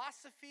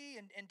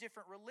 Philosophy and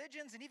different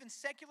religions and even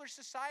secular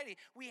society,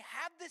 we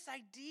have this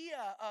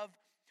idea of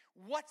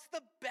what's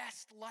the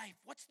best life?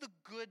 What's the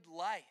good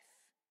life?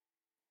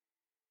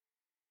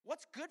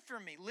 What's good for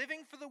me?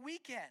 Living for the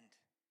weekend.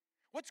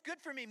 What's good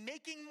for me?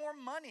 Making more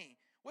money.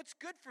 What's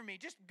good for me?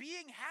 Just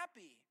being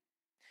happy.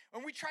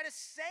 When we try to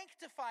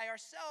sanctify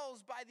ourselves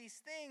by these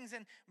things,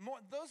 and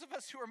those of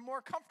us who are more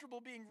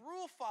comfortable being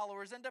rule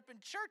followers end up in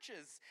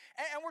churches,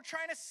 and we're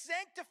trying to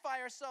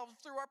sanctify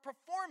ourselves through our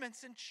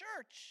performance in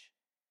church.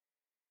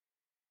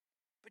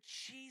 But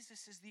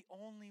Jesus is the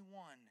only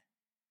one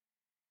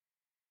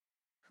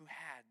who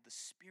had the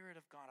Spirit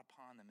of God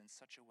upon them in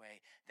such a way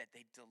that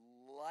they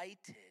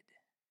delighted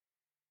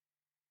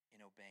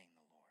in obeying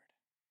the Lord.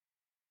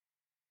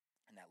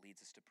 And that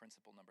leads us to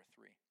principle number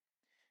 3.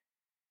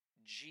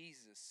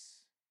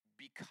 Jesus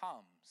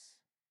becomes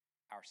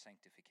our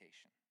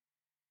sanctification.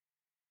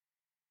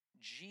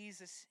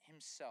 Jesus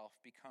himself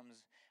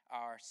becomes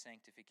our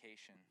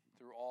sanctification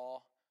through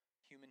all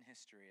human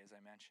history, as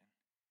I mentioned.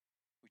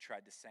 We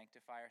tried to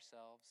sanctify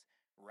ourselves,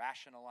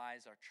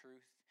 rationalize our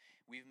truth.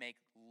 We make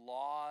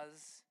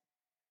laws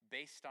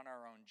based on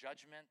our own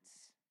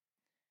judgments.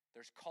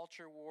 There's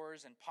culture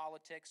wars and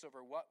politics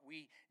over what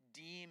we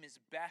deem is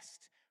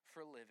best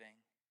for living.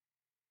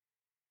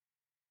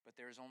 But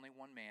there is only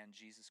one man,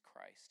 Jesus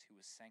Christ, who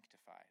was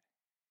sanctified.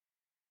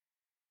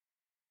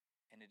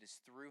 And it is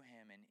through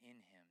him and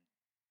in him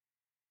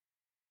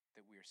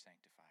that we are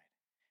sanctified.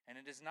 And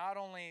it is not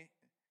only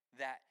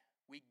that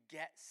we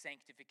get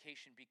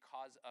sanctification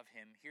because of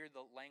him. Hear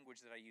the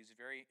language that I use,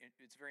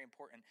 it's very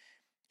important.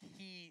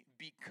 He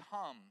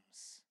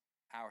becomes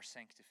our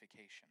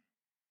sanctification.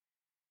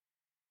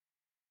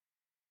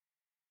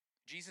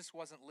 Jesus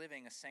wasn't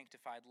living a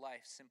sanctified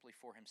life simply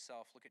for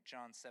himself. Look at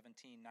John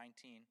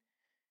 17:19.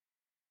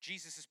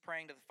 Jesus is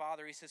praying to the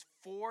Father. He says,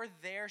 for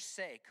their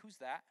sake. Who's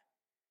that?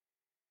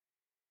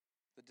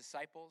 The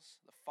disciples,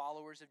 the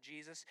followers of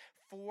Jesus.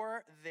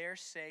 For their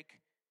sake,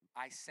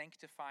 I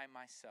sanctify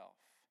myself,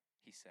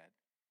 he said,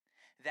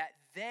 that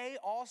they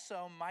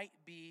also might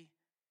be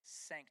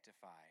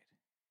sanctified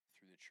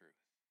through the truth.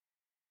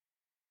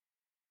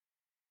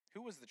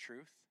 Who was the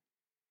truth?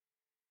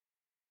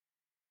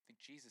 I think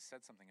Jesus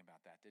said something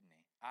about that, didn't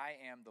he? I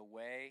am the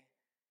way,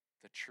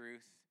 the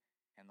truth,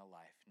 and the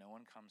life. No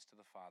one comes to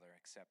the Father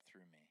except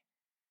through me.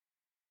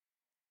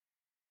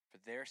 For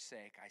their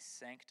sake, I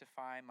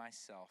sanctify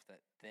myself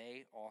that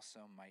they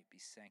also might be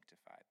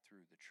sanctified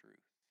through the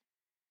truth.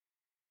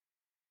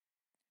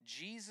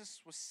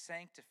 Jesus was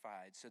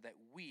sanctified so that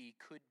we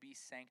could be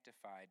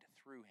sanctified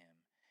through him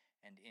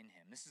and in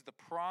him. This is the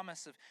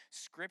promise of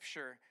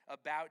Scripture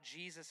about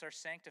Jesus, our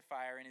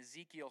sanctifier, in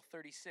Ezekiel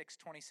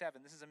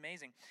 36:27. This is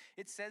amazing.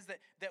 It says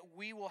that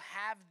we will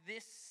have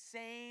this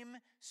same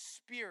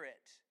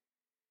Spirit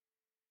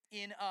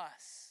in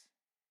us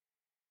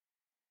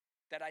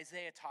that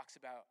Isaiah talks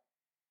about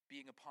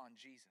being upon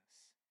Jesus.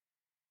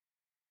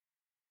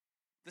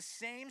 The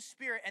same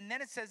Spirit. And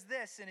then it says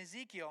this in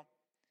Ezekiel,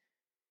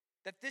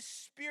 that this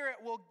Spirit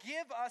will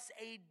give us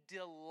a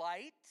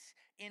delight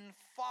in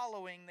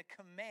following the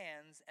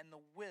commands and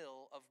the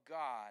will of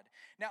God.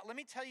 Now, let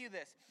me tell you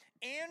this.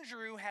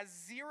 Andrew has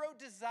zero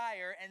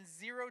desire and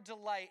zero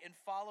delight in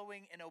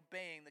following and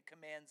obeying the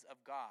commands of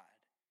God.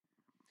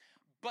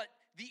 But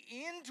the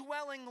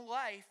indwelling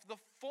life, the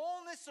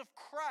fullness of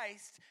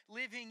Christ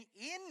living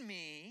in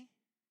me,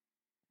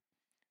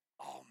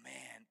 oh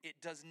man, it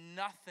does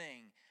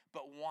nothing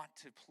but want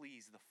to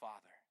please the Father.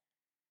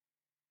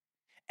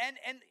 And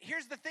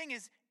here's the thing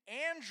is,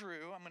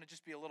 Andrew, I'm going to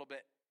just be a little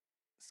bit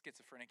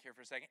schizophrenic here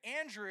for a second.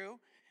 Andrew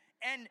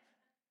and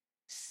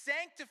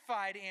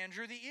sanctified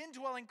Andrew, the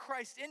indwelling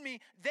Christ in me,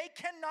 they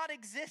cannot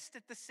exist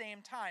at the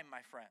same time,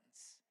 my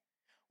friends.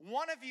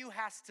 One of you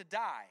has to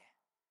die.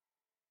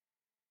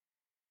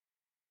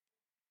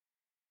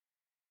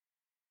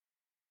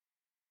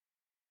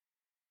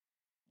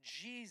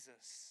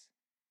 Jesus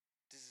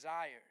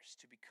desires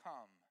to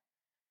become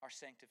our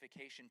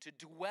sanctification, to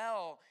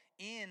dwell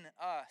in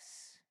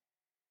us.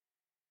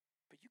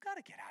 But you got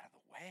to get out of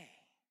the way.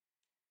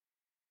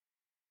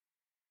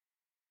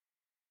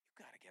 You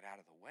got to get out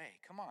of the way.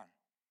 Come on.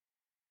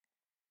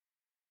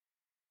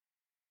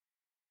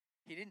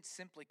 He didn't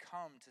simply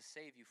come to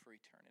save you for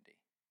eternity.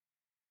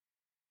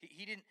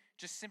 He didn't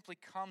just simply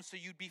come so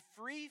you'd be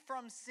free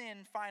from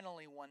sin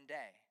finally one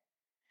day.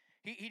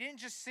 He didn't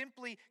just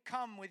simply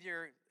come with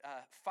your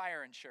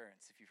fire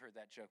insurance, if you've heard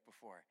that joke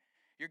before.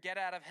 Your get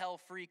out of hell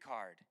free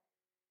card.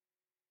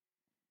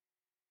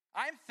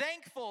 I'm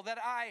thankful that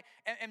I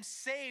am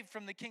saved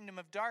from the kingdom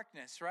of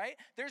darkness, right?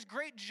 There's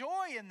great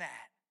joy in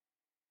that.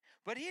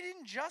 But he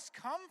didn't just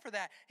come for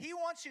that. He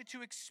wants you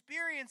to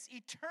experience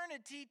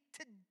eternity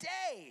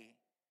today.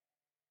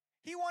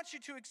 He wants you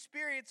to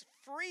experience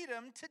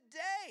freedom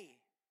today.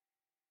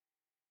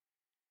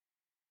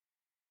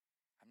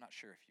 I'm not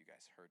sure if you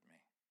guys heard me.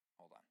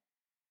 Hold on.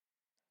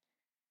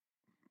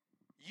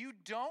 You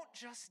don't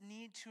just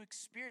need to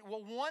experience.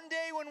 Well, one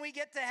day when we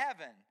get to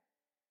heaven,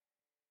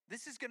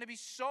 this is going to be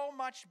so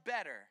much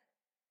better.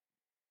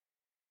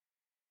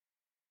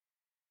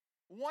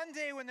 One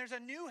day when there's a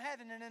new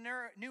heaven and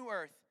a new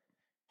earth.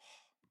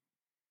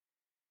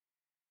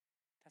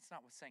 That's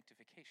not what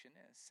sanctification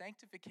is.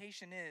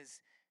 Sanctification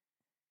is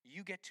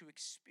you get to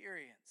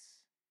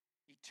experience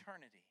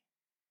eternity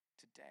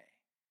today.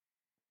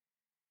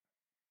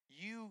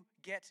 You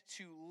get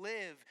to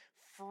live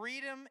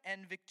freedom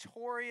and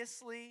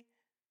victoriously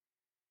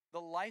the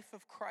life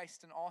of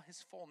Christ in all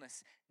his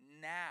fullness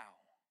now,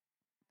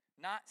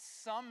 not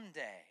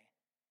someday.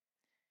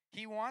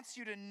 He wants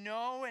you to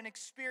know and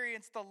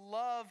experience the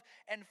love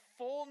and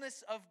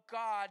fullness of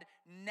God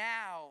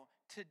now,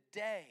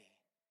 today,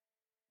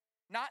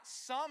 not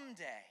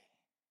someday.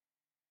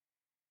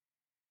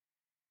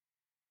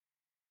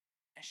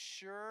 As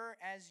sure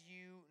as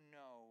you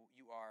know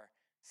you are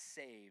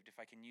saved, if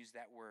I can use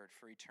that word,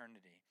 for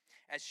eternity.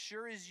 As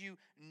sure as you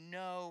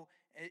know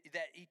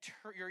that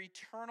your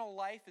eternal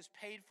life is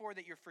paid for,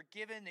 that you're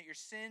forgiven, that your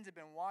sins have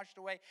been washed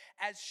away,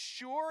 as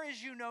sure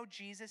as you know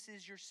Jesus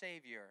is your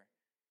Savior,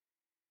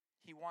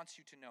 he wants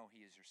you to know he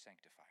is your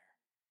sanctifier.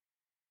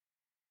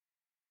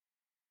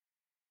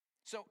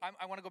 So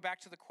I want to go back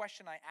to the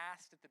question I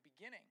asked at the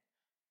beginning.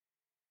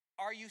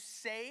 Are you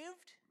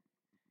saved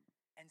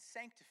and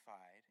sanctified?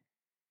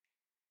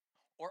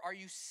 Or are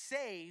you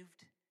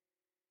saved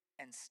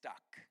and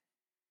stuck?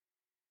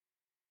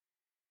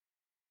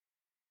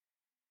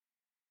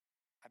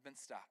 I've been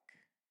stuck.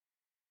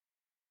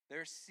 There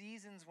are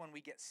seasons when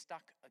we get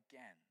stuck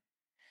again.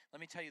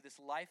 Let me tell you, this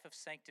life of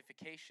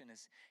sanctification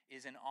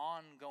is an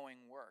ongoing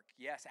work.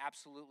 Yes,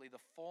 absolutely. The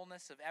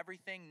fullness of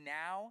everything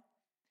now,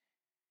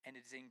 and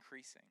it's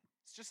increasing.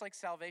 It's just like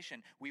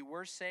salvation. We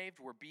were saved,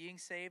 we're being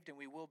saved, and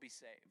we will be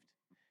saved.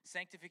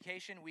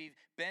 Sanctification, we've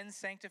been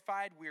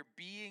sanctified, we're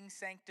being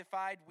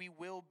sanctified, we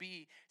will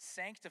be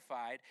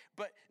sanctified.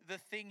 But the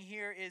thing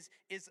here is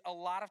a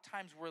lot of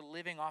times we're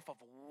living off of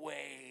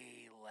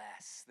way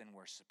less than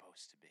we're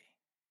supposed to be.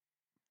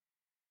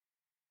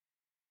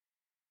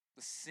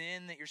 The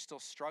sin that you're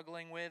still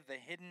struggling with, the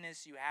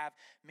hiddenness you have,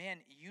 man,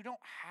 you don't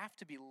have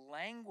to be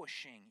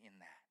languishing in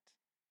that.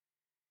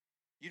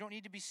 You don't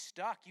need to be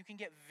stuck. You can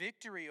get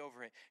victory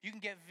over it. You can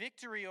get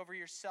victory over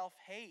your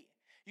self-hate.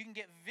 You can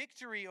get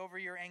victory over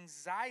your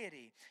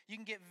anxiety. You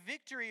can get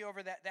victory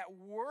over that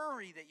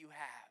worry that you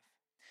have.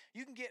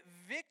 You can get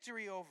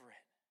victory over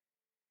it.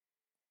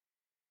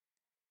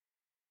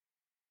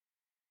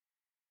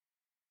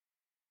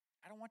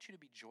 I don't want you to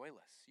be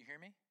joyless. You hear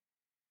me?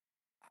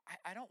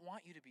 I don't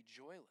want you to be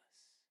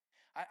joyless.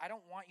 I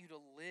don't want you to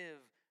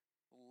live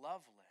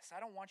loveless.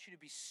 I don't want you to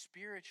be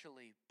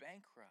spiritually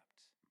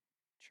bankrupt,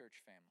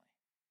 church family.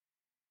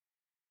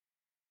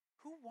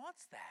 Who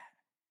wants that?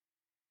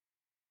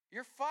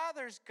 Your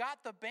father's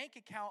got the bank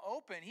account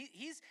open.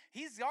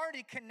 He's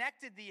already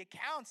connected the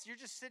accounts. You're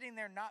just sitting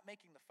there not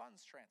making the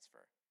funds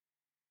transfer.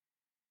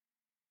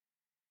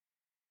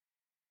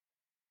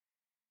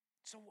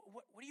 So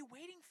what are you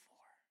waiting for?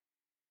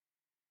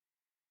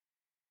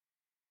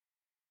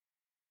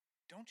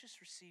 Don't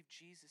just receive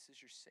Jesus as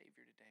your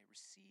Savior today.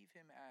 Receive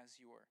him as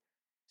your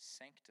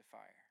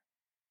sanctifier.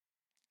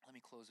 Let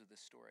me close with this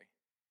story.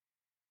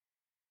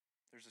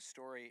 There's a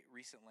story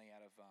recently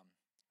out of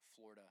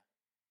Florida.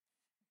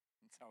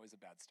 It's always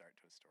a bad start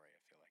to a story,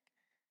 I feel like.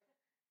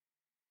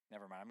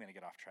 Never mind, I'm going to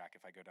get off track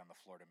if I go down the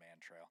Florida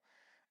Man Trail.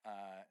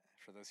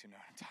 For those who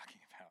know what I'm talking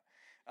about.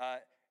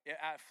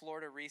 At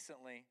Florida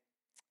recently,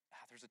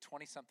 there's a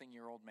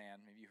 20-something-year-old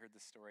man, maybe you heard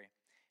this story,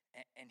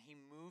 and he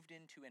moved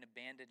into an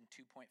abandoned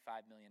 $2.5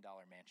 million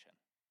mansion.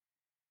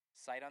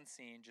 Sight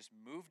unseen, just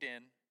moved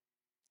in.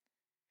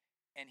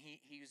 And he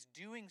was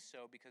doing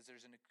so because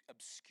there's an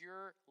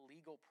obscure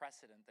legal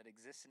precedent that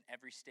exists in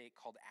every state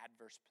called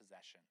adverse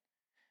possession.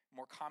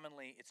 More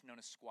commonly, it's known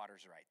as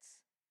squatters'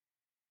 rights.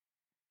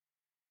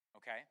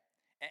 Okay?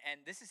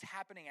 And this is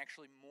happening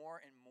actually more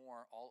and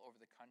more all over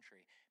the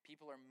country.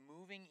 People are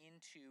moving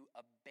into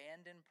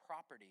abandoned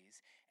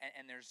properties,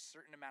 and there's a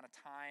certain amount of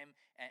time,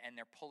 and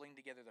they're pulling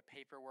together the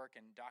paperwork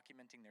and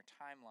documenting their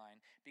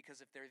timeline,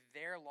 because if they're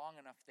there long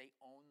enough, they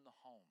own the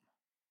home.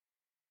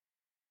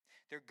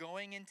 They're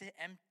going into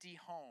empty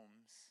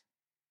homes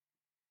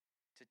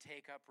to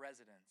take up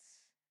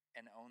residence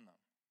and own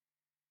them.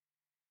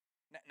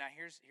 Now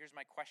here's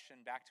my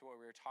question back to what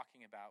we were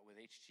talking about with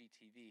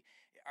HGTV.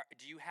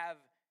 Do you have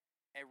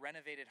a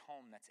renovated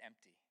home that's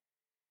empty?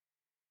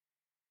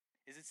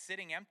 Is it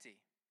sitting empty?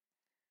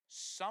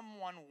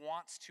 Someone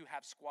wants to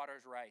have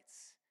squatters'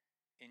 rights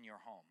in your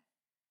home.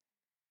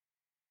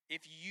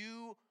 If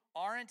you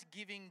aren't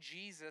giving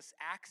Jesus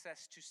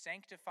access to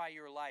sanctify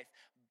your life,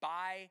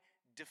 by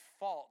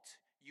default,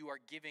 you are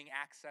giving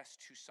access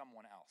to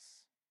someone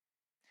else.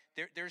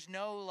 There's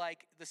no,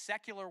 like, the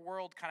secular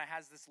world kind of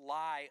has this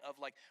lie of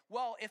like,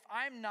 well, if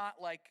I'm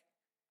not like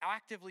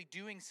actively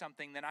doing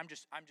something, then I'm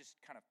just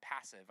kind of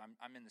passive.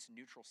 I'm in this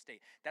neutral state.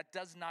 That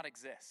does not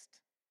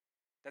exist.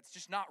 That's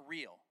just not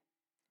real.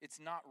 It's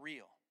not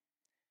real.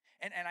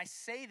 And I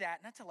say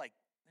that not to like,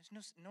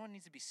 no one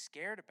needs to be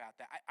scared about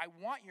that. I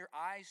want your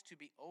eyes to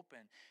be open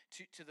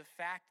to the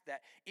fact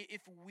that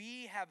if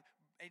we have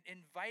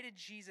invited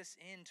Jesus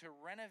in to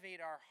renovate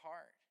our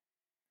heart,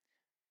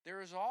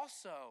 there is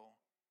also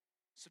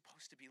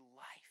supposed to be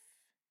life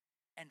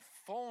and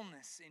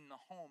fullness in the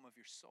home of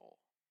your soul.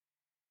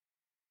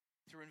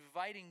 Through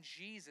inviting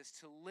Jesus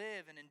to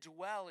live and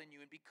indwell in you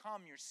and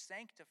become your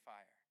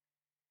sanctifier.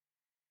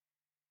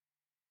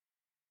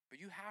 But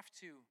you have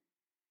to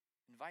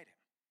invite him.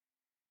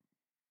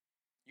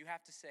 You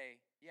have to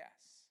say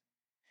yes.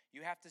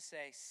 You have to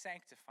say,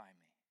 sanctify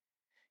me.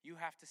 You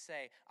have to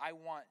say, I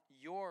want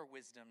your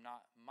wisdom,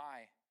 not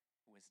my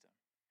wisdom.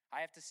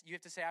 You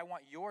have to say, I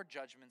want your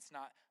judgments,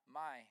 not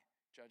my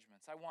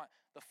judgments. I want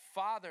the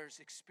Father's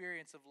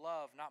experience of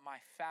love, not my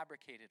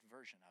fabricated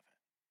version of it.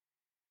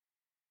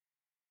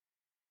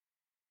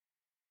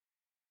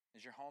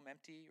 Is your home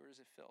empty or is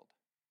it filled?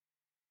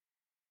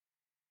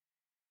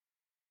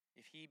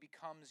 If he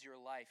becomes your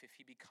life, if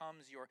he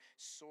becomes your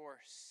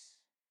source,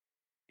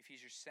 if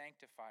he's your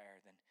sanctifier,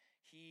 then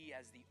he,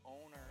 as the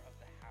owner of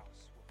the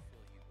house, will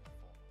fill you with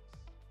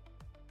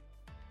fullness.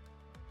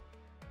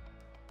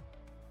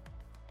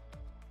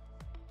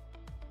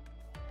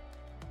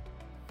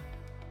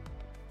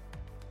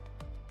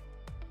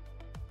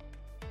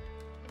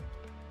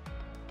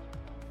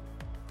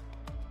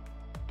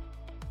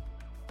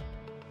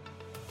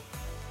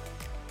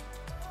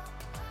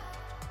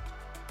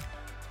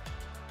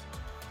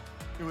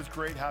 It was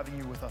great having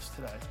you with us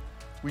today.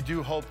 We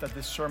do hope that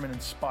this sermon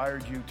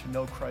inspired you to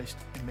know Christ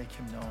and make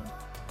him known.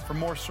 For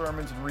more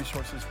sermons and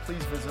resources,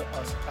 please visit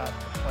us at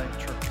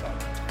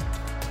theplantchurch.com.